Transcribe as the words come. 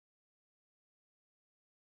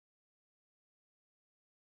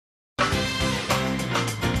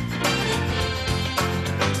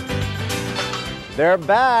They're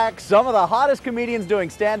back. Some of the hottest comedians doing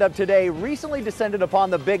stand-up today recently descended upon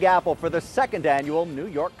the Big Apple for the second annual New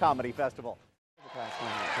York Comedy Festival.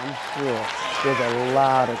 I'm sure there's a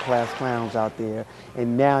lot of class clowns out there,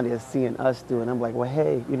 and now they're seeing us do it. I'm like, well,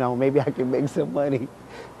 hey, you know, maybe I can make some money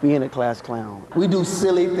being a class clown. We do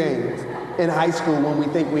silly things in high school when we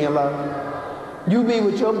think we're in love. You be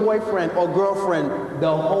with your boyfriend or girlfriend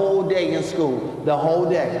the whole day in school, the whole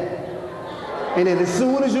day. And then as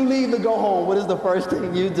soon as you leave to go home, what is the first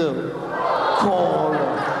thing you do? Call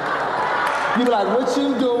her. You be like, what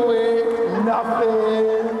you doing?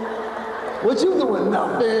 Nothing. What you doing?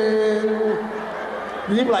 Nothing.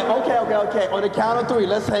 You be like, okay. On the count of 3,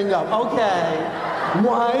 let's hang up. Okay.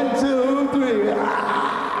 1, 2, 3.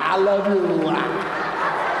 I love you.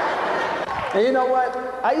 And you know what?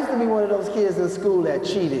 I used to be one of those kids in school that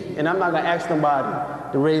cheated. And I'm not gonna ask somebody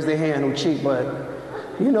to raise their hand who cheat, but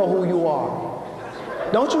you know who you are.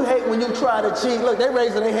 Don't you hate when you try to cheat? Look, they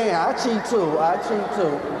raising their hand. I cheat too.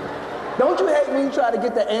 Don't you hate when you try to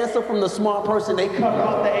get the answer from the smart person? They cut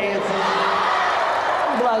off the answer.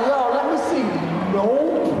 Be like, yo, let me see. Nope.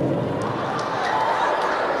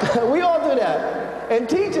 We all do that. And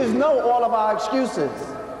teachers know all of our excuses.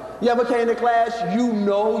 You ever came to class, you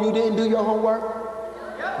know you didn't do your homework,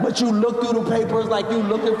 but you look through the papers like you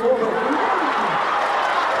looking for it.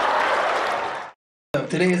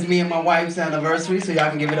 Today is me and my wife's anniversary, so y'all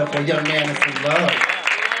can give it up for a young man and some love.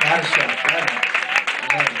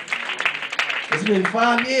 It's been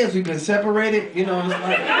 5 years we've been separated, you know, it's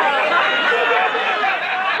like,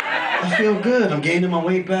 I feel good, I'm gaining my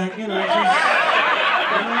weight back, you know,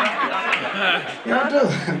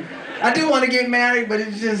 I do want to get married, but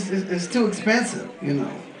it's too expensive, you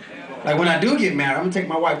know. Like when I do get married, I'm gonna take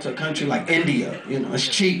my wife to a country like India, you know, it's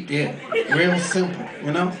cheap, yeah, real simple,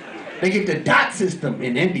 you know. They get the dot system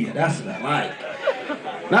in India, that's what I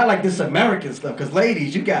like. Not like this American stuff, because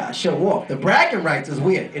ladies, you guys show off. The bragging rights is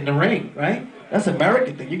weird in the ring, right? That's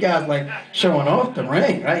American thing. You guys like showing off the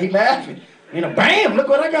ring, right? He laughing. You know, bam, look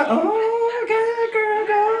what I got. Oh, okay,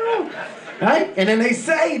 girl. Right? And then they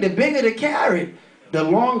say the bigger the carrot, the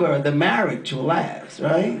longer the marriage will last,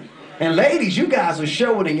 right? And ladies, you guys are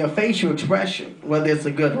showing in your facial expression whether it's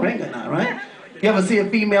a good ring or not, right? You ever see a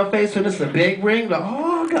female face when it's a big ring? Like,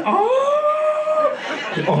 oh, God,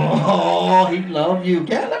 oh, he love you.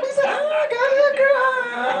 Yeah, let me say, oh, God,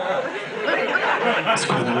 girl. It's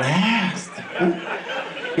gonna last. Huh?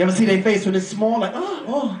 You ever see their face when it's small? Like,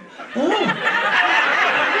 oh.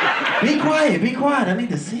 Be quiet. I need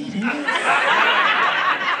to see this.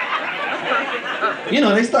 You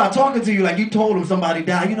know, they start talking to you like you told them somebody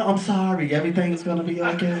died. You know, I'm sorry, everything's gonna be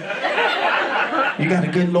okay. You got a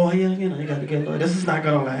good lawyer, you know, This is not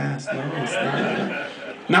gonna last, no, it's not.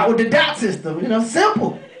 Not with the dot system, you know,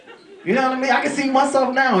 simple. You know what I mean? I can see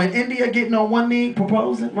myself now in India getting on one knee,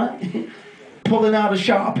 proposing, right? Pulling out a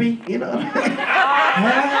Sharpie, you know what I mean?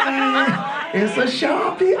 Hey, it's a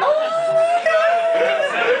Sharpie, oh my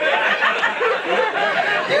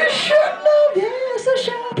God! You should know, yeah, it's a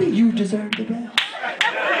Sharpie. You deserve the best.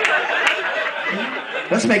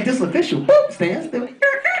 Let's make this official. Boop, stand still.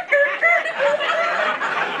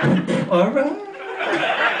 All right.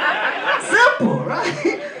 Simple,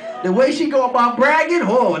 right? The way she go about bragging,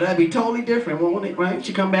 oh, that'd be totally different, won't it, right?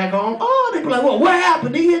 She come back home, oh, they be like, well, what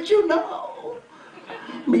happened? He hit you? No.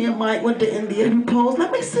 Me and Mike went to India and proposed.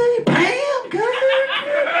 Let me see. Bam, girl.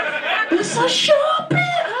 It's a Sharpie.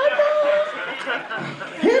 I know.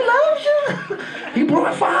 He loves you. He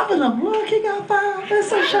brought 5 of them. Look, he got 5.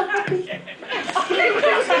 It's a Sharpie.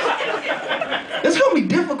 It's gonna be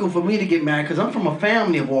difficult for me to get married because I'm from a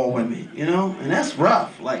family of all women, you know, and that's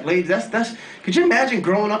rough. Like, ladies, that's. Could you imagine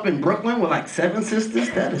growing up in Brooklyn with like 7 sisters?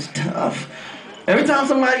 That is tough. Every time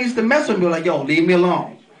somebody used to mess with me, like, yo, leave me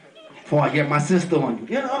alone before I get my sister on you.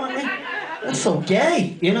 You know what I mean? That's so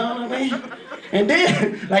gay. You know what I mean? And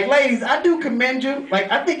then, like, ladies, I do commend you.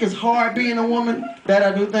 Like, I think it's hard being a woman. That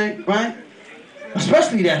I do think, right?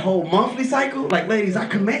 Especially that whole monthly cycle. Like, ladies, I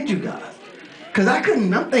commend you guys. Because I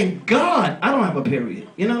couldn't, thank God I don't have a period.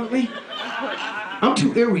 You know what I mean? I'm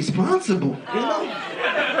too irresponsible, you know?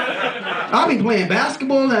 I'll be playing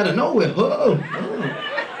basketball out of nowhere. Oh.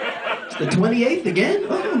 It's the 28th again?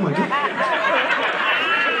 Oh my God.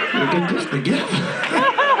 We'll get this together.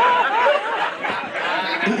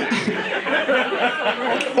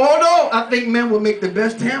 Although I think men will make the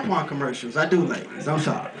best tampon commercials. I do, ladies. I'm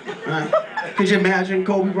sorry. Right? Could you imagine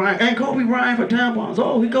Kobe Bryant? Ain't Kobe Bryant for tampons?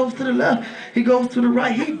 Oh, he goes to the left, he goes to the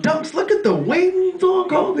right, he dunks. Look at the wings on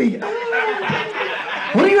Kobe.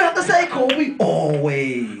 What do you have to say, Kobe?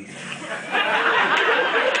 Always.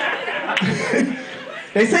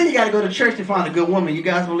 They say you gotta go to church to find a good woman. You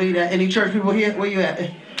guys believe that? Any church people here? Where you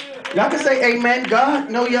at? Y'all can say amen. God,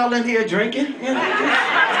 know y'all in here drinking. You know,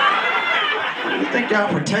 you think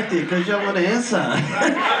y'all protected because y'all on the inside.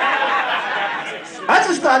 I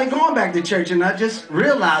just started going back to church and I just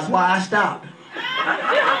realized why I stopped.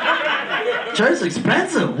 Church is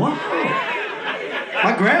expensive. Wow.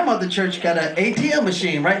 My grandmother's church got an ATM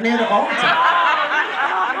machine right near the altar.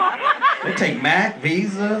 They take Mac,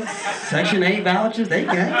 Visa, Section 8 vouchers, they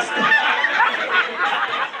gangster.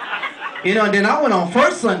 You know, and then I went on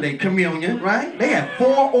first Sunday communion, right? They had 4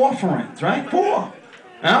 offerings, right? 4.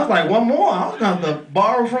 And I was like, one more, I was gonna have to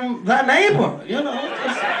borrow from that neighbor, you know?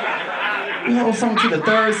 Just, you know, something to the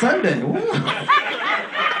third Sunday.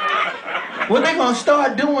 What they're gonna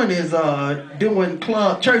start doing is doing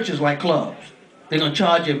churches like clubs. They're gonna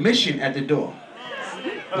charge you admission at the door.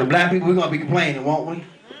 The black people, we're gonna be complaining, won't we?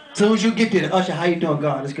 As soon as you get there, usher, how you doing?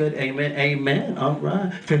 God is good. Amen. Amen. All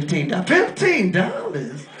right. $15.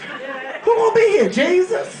 $15? Who gonna be here?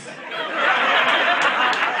 Jesus?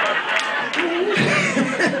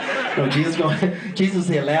 No, Jesus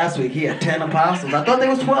here last week. He had 10 apostles. I thought there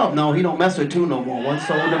was 12. No, he don't mess with 2 no more. One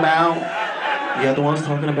sold him out. The other one's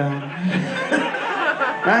talking about him.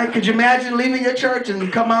 Right? Could you imagine leaving your church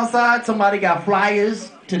and come outside? Somebody got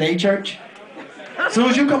flyers to their church. As soon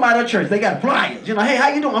as you come out of church, they got flyers. You know, hey, how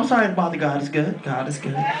you doing? I'm sorry to bother. God is good. God is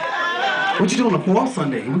good. What you doing on the 4th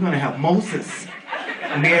Sunday? We're going to have Moses,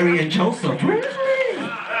 Mary, and Joseph. Really?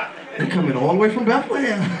 They're coming all the way from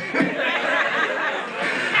Bethlehem.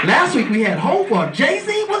 Last week we had Hova.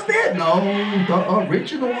 Jay-Z was there? No, the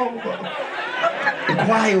original Hova. The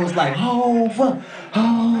choir was like, Hova,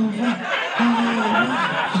 Hova, Hova.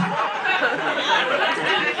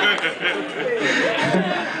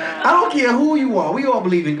 I don't care who you are. We all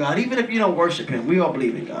believe in God. Even if you don't worship Him, we all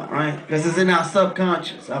believe in God, right? Because it's in our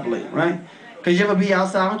subconscious, I believe, right? Because you ever be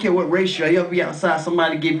outside, I don't care what race you are, you ever be outside,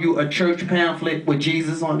 somebody give you a church pamphlet with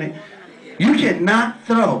Jesus on it. You cannot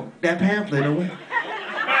throw that pamphlet away.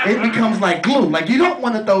 It becomes like glue. Like you don't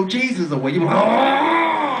want to throw Jesus away. You're like,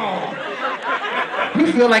 oh!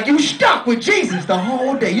 You feel like you stuck with Jesus the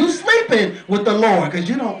whole day. You sleeping with the Lord because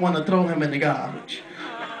you don't want to throw Him in the garbage.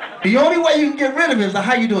 The only way you can get rid of Him is like,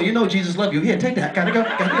 how you doing? You know Jesus loves you. Here, take that. Gotta go.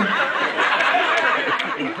 Gotta go.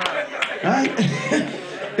 Right?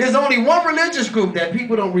 There's only one religious group that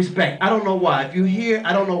people don't respect. I don't know why. If you hear,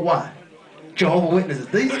 I don't know why. Jehovah's Witnesses.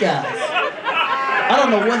 These guys. I don't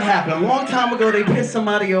know what happened. A long time ago, they pissed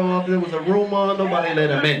somebody off. There was a rumor. Nobody let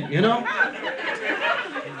them in, you know?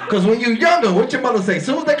 Because when you're younger, what your mother say? As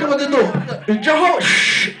soon as they come in the door, Jehovah,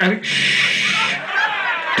 shh, turn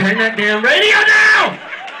that damn radio down!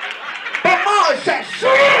 But Mom said, shh!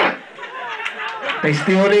 They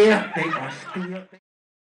still there? They are still there.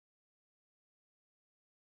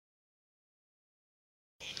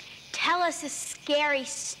 Tell us a scary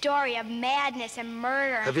story of madness and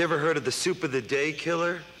murder. Have you ever heard of the Soup of the Day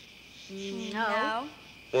killer? No.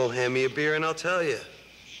 Well, hand me a beer and I'll tell you.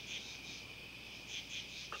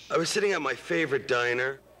 I was sitting at my favorite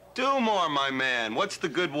diner. Do more, my man. What's the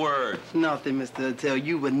good word? Nothing, Mr. Attell.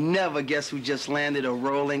 You would never guess who just landed a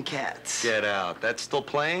rolling cats. Get out. That's still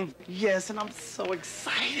playing? Yes, and I'm so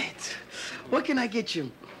excited. What can I get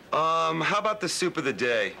you? How about the Soup of the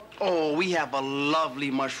Day? Oh, we have a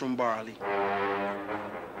lovely mushroom barley.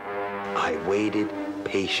 I waited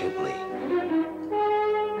patiently.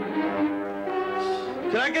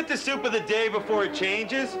 Can I get the Soup of the Day before it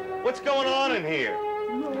changes? What's going on in here?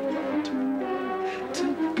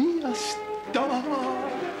 To be a star.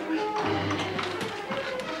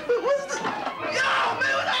 What's this? Yo,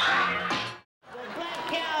 man, what up?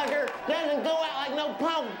 Black Gallagher doesn't go out like no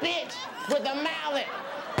punk bitch with a mallet.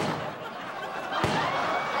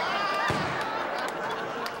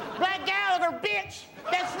 Black Gallagher, bitch!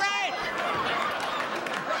 That's right!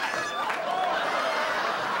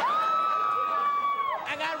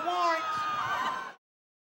 I got warrants.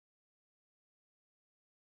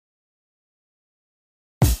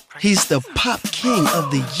 He's the pop king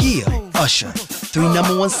of the year, Usher. 3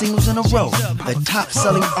 #1 singles in a row, the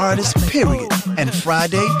top-selling artist, period. And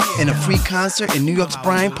Friday, in a free concert in New York's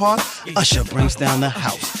Bryant Park, Usher brings down the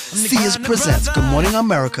house. Sears presents Good Morning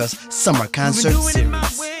America's Summer Concert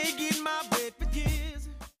Series.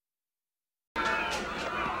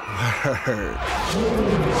 Word.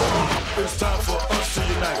 It's time for us to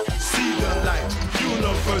unite. See the light,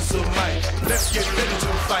 universal might. Let's get ready to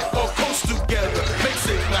fight. All coast together, makes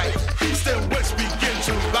it night. East and west begin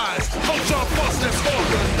to rise. Hold on, boss, let's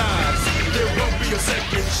organize. There won't be a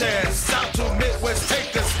second chance. South to Midwest,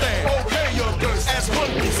 take a stand. Obey your girls as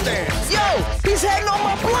one we stand. Yo, he's heading on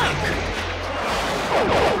my block.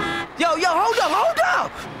 Yo, hold up.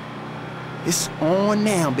 up. It's on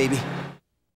now, baby.